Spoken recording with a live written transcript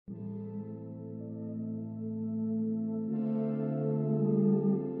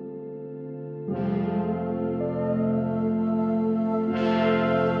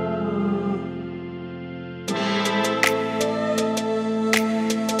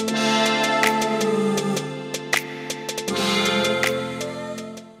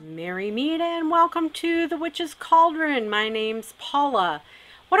welcome to the Witch's Cauldron. My name's Paula.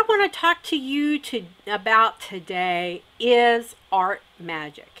 What I want to talk to you about today is art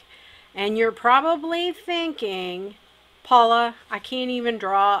magic. And you're probably thinking, Paula, I can't even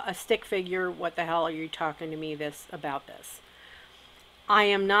draw a stick figure. What the hell are you talking to me about this? I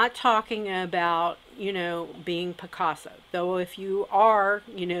am not talking about, being Picasso. Though if you are,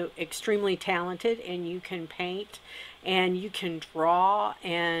 extremely talented and you can paint and you can draw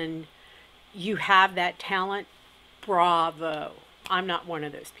and you have that talent, bravo. I'm not one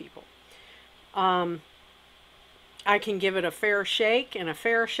of those people. I can give it a fair shake and a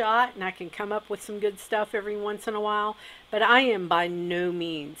fair shot, and I can come up with some good stuff every once in a while, but I am by no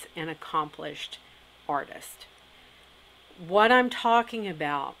means an accomplished artist. What I'm talking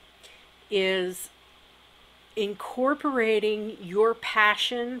about is incorporating your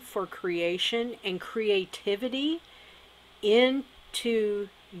passion for creation and creativity into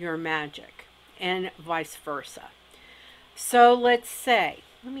your magic and vice versa. So let's say,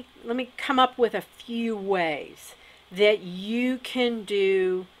 let me come up with a few ways that you can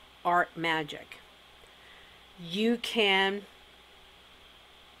do art magic. You can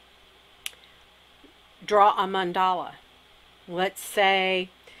draw a mandala. Let's say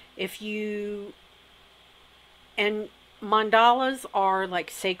and mandalas are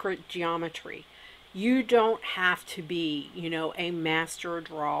like sacred geometry. You don't have to be, a master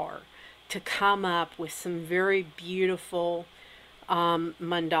drawer to come up with some very beautiful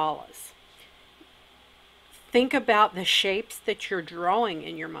mandalas. Think about the shapes that you're drawing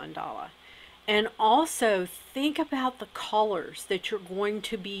in your mandala. And also think about the colors that you're going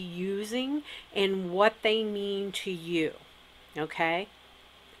to be using and what they mean to you. Okay?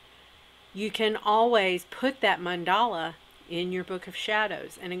 You can always put that mandala in your book of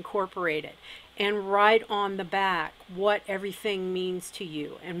shadows and incorporate it and write on the back what everything means to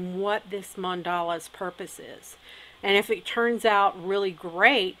you and what this mandala's purpose is. And if it turns out really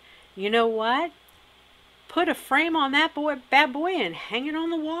great, you know what? Put a frame on that bad boy and hang it on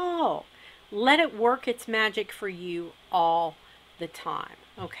the wall. Let it work its magic for you all the time,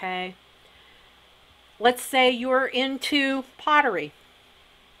 okay? Let's say you're into pottery.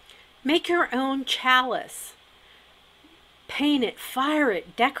 Make your own chalice. Paint it, fire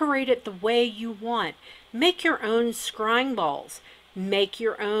it, decorate it the way you want. Make your own scrying bowls. Make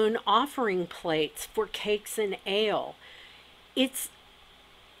your own offering plates for cakes and ale. It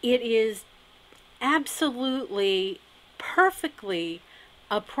is absolutely perfectly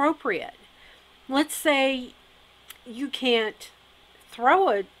appropriate. Let's say you can't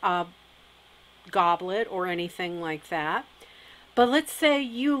throw a goblet or anything like that, but let's say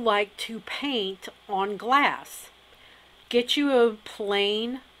you like to paint on glass. Get you a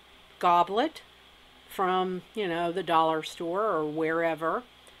plain goblet from, the dollar store or wherever,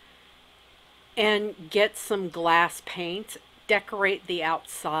 and get some glass paint, decorate the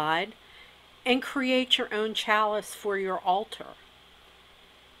outside, and create your own chalice for your altar.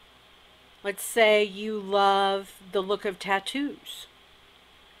 Let's say you love the look of tattoos.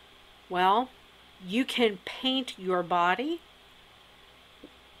 Well, you can paint your body.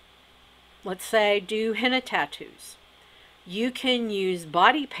 Let's say do henna tattoos. You can use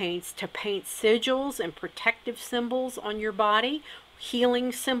body paints to paint sigils and protective symbols on your body,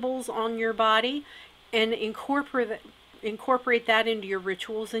 healing symbols on your body, and incorporate that into your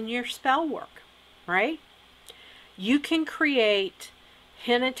rituals and your spell work, right? You can create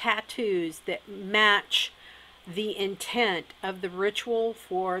henna tattoos that match the intent of the ritual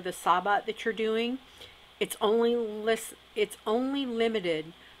for the sabbat that you're doing. It's only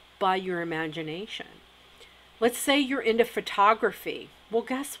limited by your imagination. Let's say you're into photography. Well,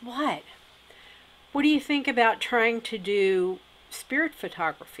 guess what? What do you think about trying to do spirit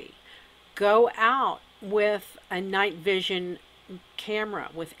photography? Go out with a night vision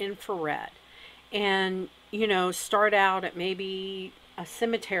camera with infrared and, start out at maybe a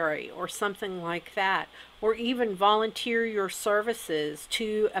cemetery or something like that, or even volunteer your services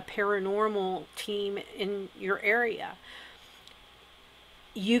to a paranormal team in your area.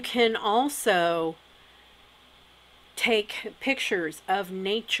 You can also take pictures of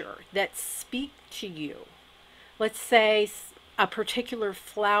nature that speak to you. Let's say a particular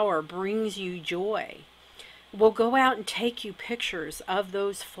flower brings you joy. We'll go out and take you pictures of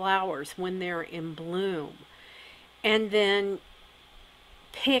those flowers when they're in bloom, and then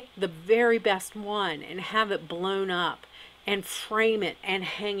pick the very best one and have it blown up and frame it and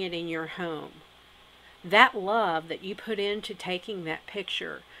hang it in your home. That love that you put into taking that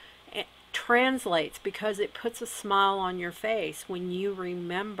picture translates because it puts a smile on your face when you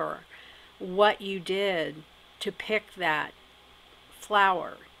remember what you did to pick that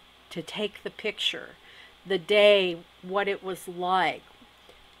flower to take the picture, the day, what it was like.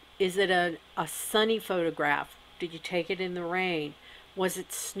 Is it a sunny photograph? Did you take it in the rain? Was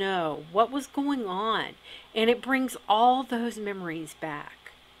it snow? What was going on? And it brings all those memories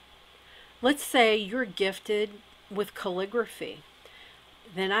back. Let's say you're gifted with calligraphy.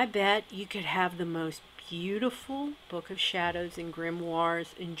 Then I bet you could have the most beautiful book of shadows and grimoires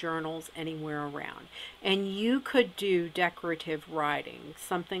and journals anywhere around. And you could do decorative writing,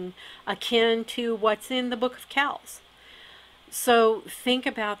 something akin to what's in the Book of Kells. So think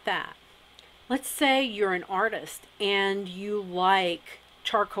about that. Let's say you're an artist and you like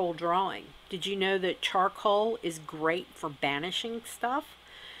charcoal drawing. Did you know that charcoal is great for banishing stuff?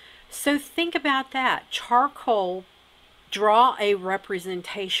 So think about that. Charcoal, draw a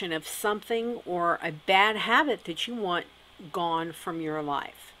representation of something or a bad habit that you want gone from your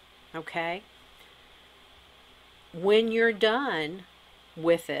life. Okay? When you're done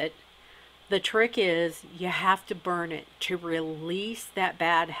with it, the trick is you have to burn it to release that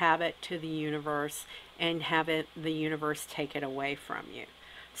bad habit to the universe and have the universe take it away from you.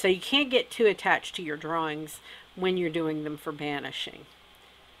 So you can't get too attached to your drawings when you're doing them for banishing.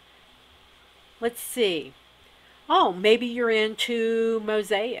 Let's see. Oh, maybe you're into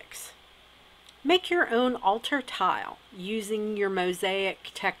mosaics. Make your own altar tile using your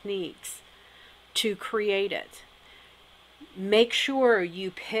mosaic techniques to create it. Make sure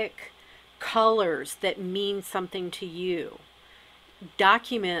you pick colors that mean something to you.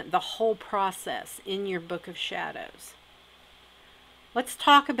 Document the whole process in your Book of Shadows. Let's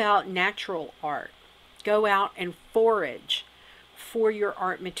talk about natural art. Go out and forage for your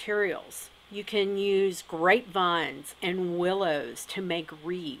art materials. You can use grapevines and willows to make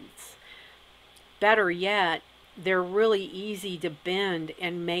wreaths. Better yet, they're really easy to bend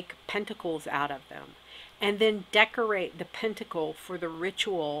and make pentacles out of them. And then decorate the pentacle for the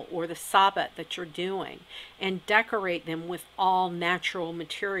ritual or the sabbat that you're doing. And decorate them with all natural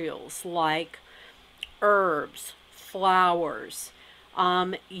materials like herbs, flowers.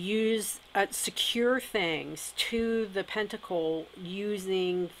 Use secure things to the pentacle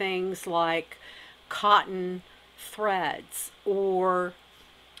using things like cotton threads or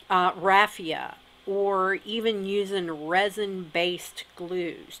raffia, or even using resin-based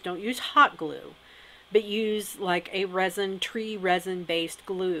glues. Don't use hot glue, but use like a tree resin based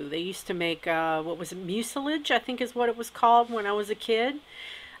glue. They used to make, what was it, mucilage, I think is what it was called when I was a kid.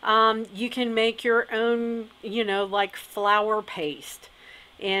 You can make your own, like flour paste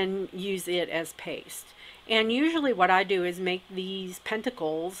and use it as paste. And usually what I do is make these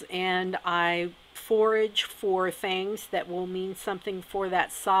pentacles and I forage for things that will mean something for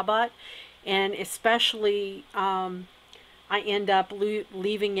that sabbat. And especially I end up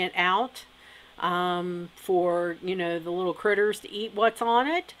leaving it out for, the little critters to eat what's on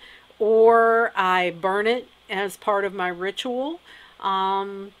it, or I burn it as part of my ritual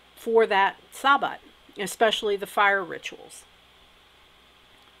for that sabbat, especially the fire rituals.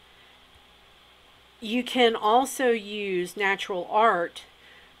 You can also use natural art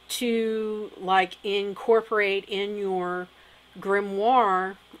to incorporate in your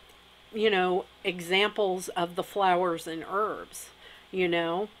grimoire, examples of the flowers and herbs.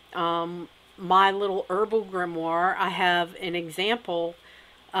 My little herbal grimoire, I have an example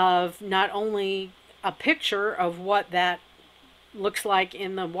of not only a picture of what that looks like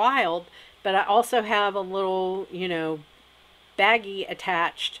in the wild, but I also have a little, baggie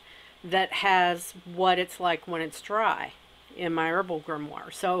attached that has what it's like when it's dry in my herbal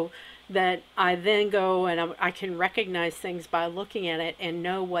grimoire. So that I then go and I can recognize things by looking at it and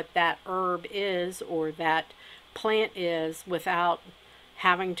know what that herb is or that plant is without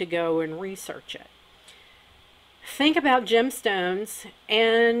having to go and research it. Think about gemstones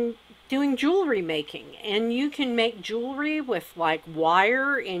and doing jewelry making. And you can make jewelry with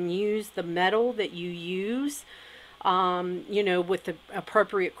wire and use the metal that you use, with the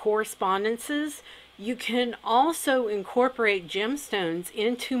appropriate correspondences. You can also incorporate gemstones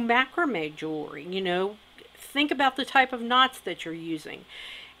into macrame jewelry. Think about the type of knots that you're using.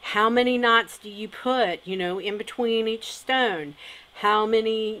 How many knots do you put, in between each stone? How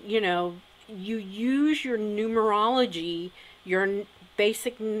many, you use your numerology, your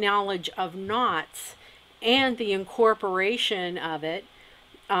basic knowledge of knots, and the incorporation of it,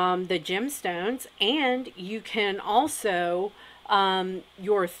 the gemstones, and you can also,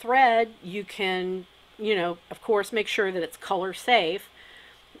 your thread, you can, of course, make sure that it's color safe.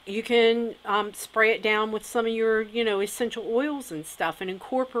 You can spray it down with some of your, essential oils and stuff and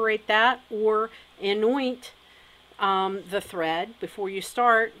incorporate that, or anoint the thread before you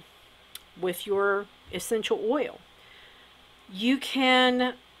start with your essential oil. You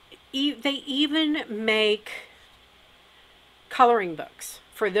can They even make coloring books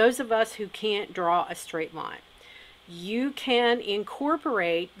for those of us who can't draw a straight line. You can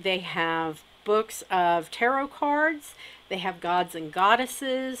incorporate, they have books of tarot cards, they have gods and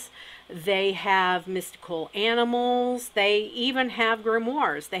goddesses, they have mystical animals, they even have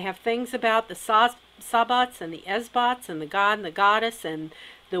grimoires. They have things about the Sabbats and the Esbats and the god and the goddess and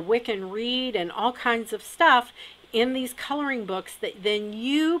the Wiccan read and all kinds of stuff in these coloring books that then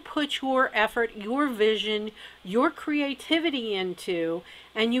you put your effort, your vision, your creativity into,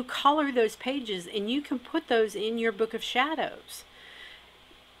 and you color those pages, and you can put those in your book of shadows.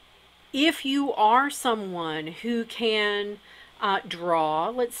 If you are someone who can draw,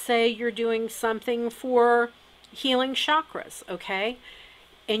 let's say you're doing something for healing chakras, okay?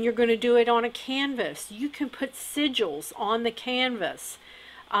 And you're going to do it on a canvas. You can put sigils on the canvas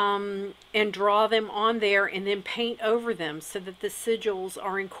and draw them on there and then paint over them so that the sigils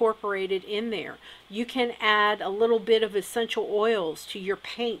are incorporated in there. You can add a little bit of essential oils to your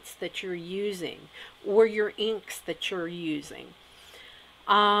paints that you're using or your inks that you're using.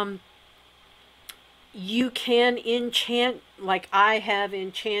 You can enchant, like I have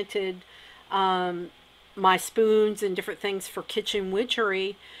enchanted my spoons and different things for kitchen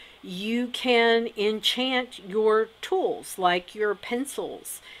witchery. You can enchant your tools like your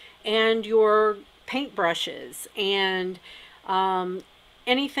pencils and your paintbrushes and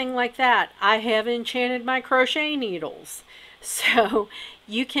anything like that. I have enchanted my crochet needles. So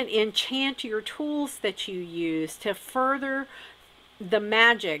you can enchant your tools that you use to further the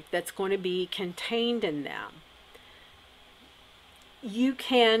magic that's going to be contained in them. You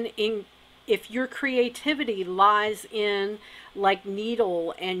can, if your creativity lies in like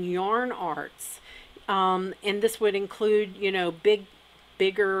needle and yarn arts, and this would include, you know,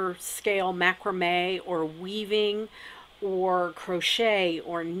 bigger scale macrame or weaving or crochet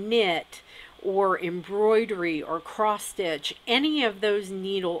or knit or embroidery or cross stitch, any of those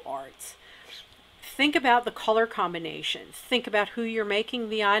needle arts. Think about the color combinations. Think about who you're making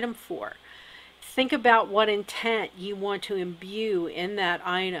the item for. Think about what intent you want to imbue in that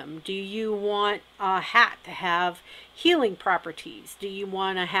item. Do you want a hat to have healing properties? Do you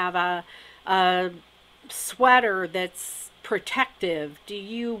want to have a sweater that's protective? Do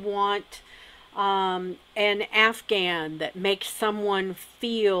you want an afghan that makes someone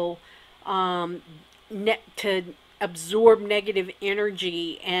feel to absorb negative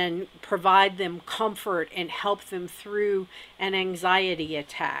energy and provide them comfort and help them through an anxiety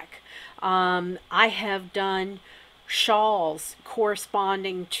attack? I have done shawls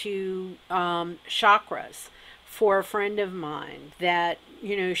corresponding to chakras for a friend of mine that,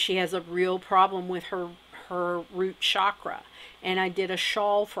 you know, she has a real problem with her root chakra, and I did a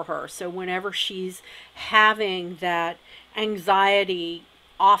shawl for her. So whenever she's having that anxiety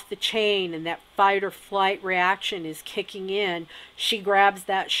off the chain and that fight or flight reaction is kicking in, she grabs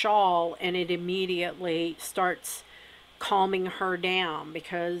that shawl and it immediately starts calming her down,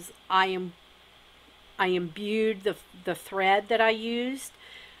 because I imbued the thread that I used.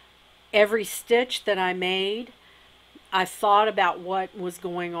 Every stitch that I made, I thought about what was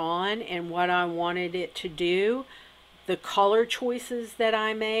going on and what I wanted it to do, the color choices that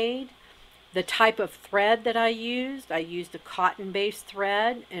I made, the type of thread that I used a cotton-based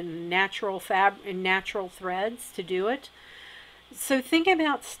thread and natural threads to do it. So think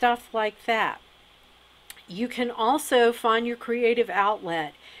about stuff like that. You can also find your creative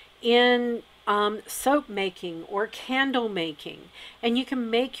outlet in soap making or candle making, and you can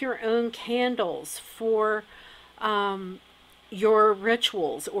make your own candles for your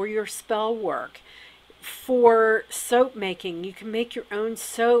rituals or your spell work. For soap making, you can make your own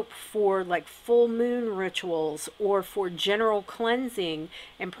soap for like full moon rituals or for general cleansing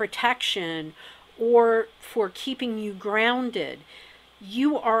and protection or for keeping you grounded.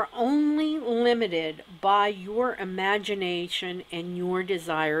 You are only limited by your imagination and your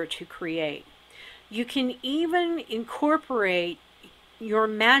desire to create. You can even incorporate your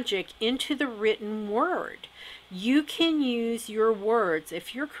magic into the written word. You can use your words.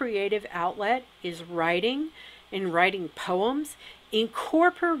 If your creative outlet is writing and writing poems,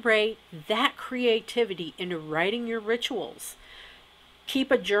 incorporate that creativity into writing your rituals. Keep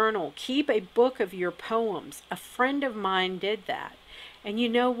a journal. Keep a book of your poems. A friend of mine did that. And you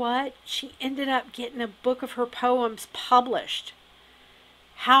know what? She ended up getting a book of her poems published.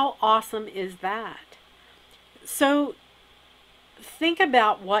 How awesome is that? So think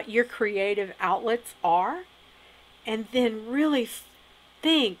about what your creative outlets are, and then really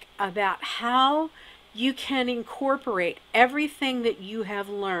think about how you can incorporate everything that you have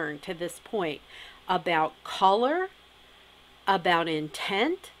learned to this point about color, about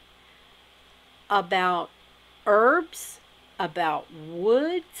intent, about herbs, about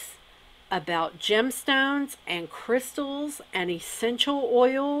woods, about gemstones and crystals and essential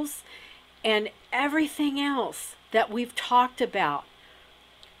oils and everything else that we've talked about,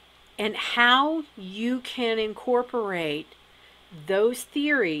 and how you can incorporate those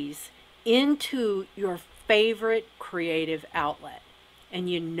theories into your favorite creative outlet. And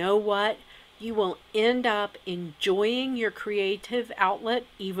you know what? You will end up enjoying your creative outlet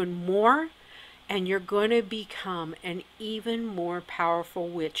even more, and you're going to become an even more powerful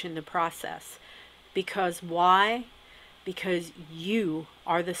witch in the process. Because why? Because you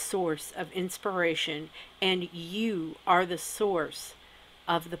are the source of inspiration, and you are the source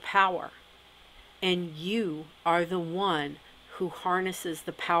of the power. And you are the one who harnesses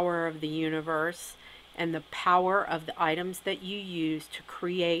the power of the universe and the power of the items that you use to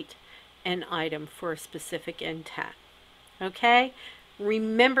create an item for a specific intent. Okay?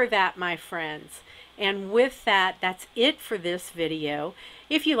 Remember that, my friends. And with that, that's it for this video.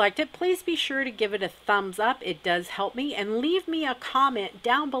 If you liked it, please be sure to give it a thumbs up. It does help me. And leave me a comment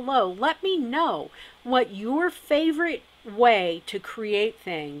down below. Let me know what your favorite way to create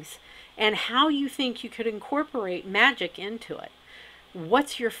things and how you think you could incorporate magic into it.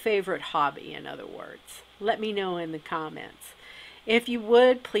 What's your favorite hobby, in other words? Let me know in the comments. If you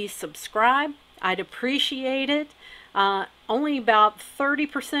would, please subscribe. I'd appreciate it. Only about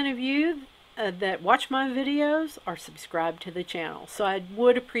 30% of you that watch my videos are subscribed to the channel, so I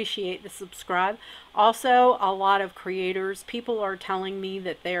would appreciate the subscribe. Also, a lot of creators, people are telling me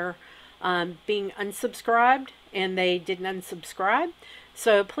that they're being unsubscribed and they didn't unsubscribe.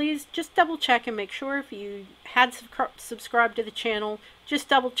 So please just double check and make sure if you had subscribed to the channel, just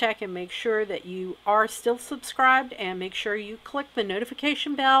double check and make sure that you are still subscribed, and make sure you click the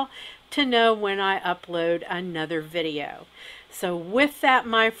notification bell to know when I upload another video. So with that,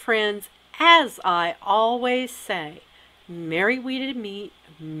 my friends, as I always say, merry we did meet,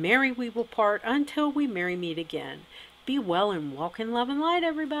 merry we will part, until we merry meet again. Be well and walk in love and light,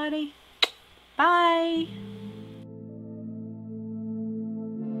 everybody. Bye.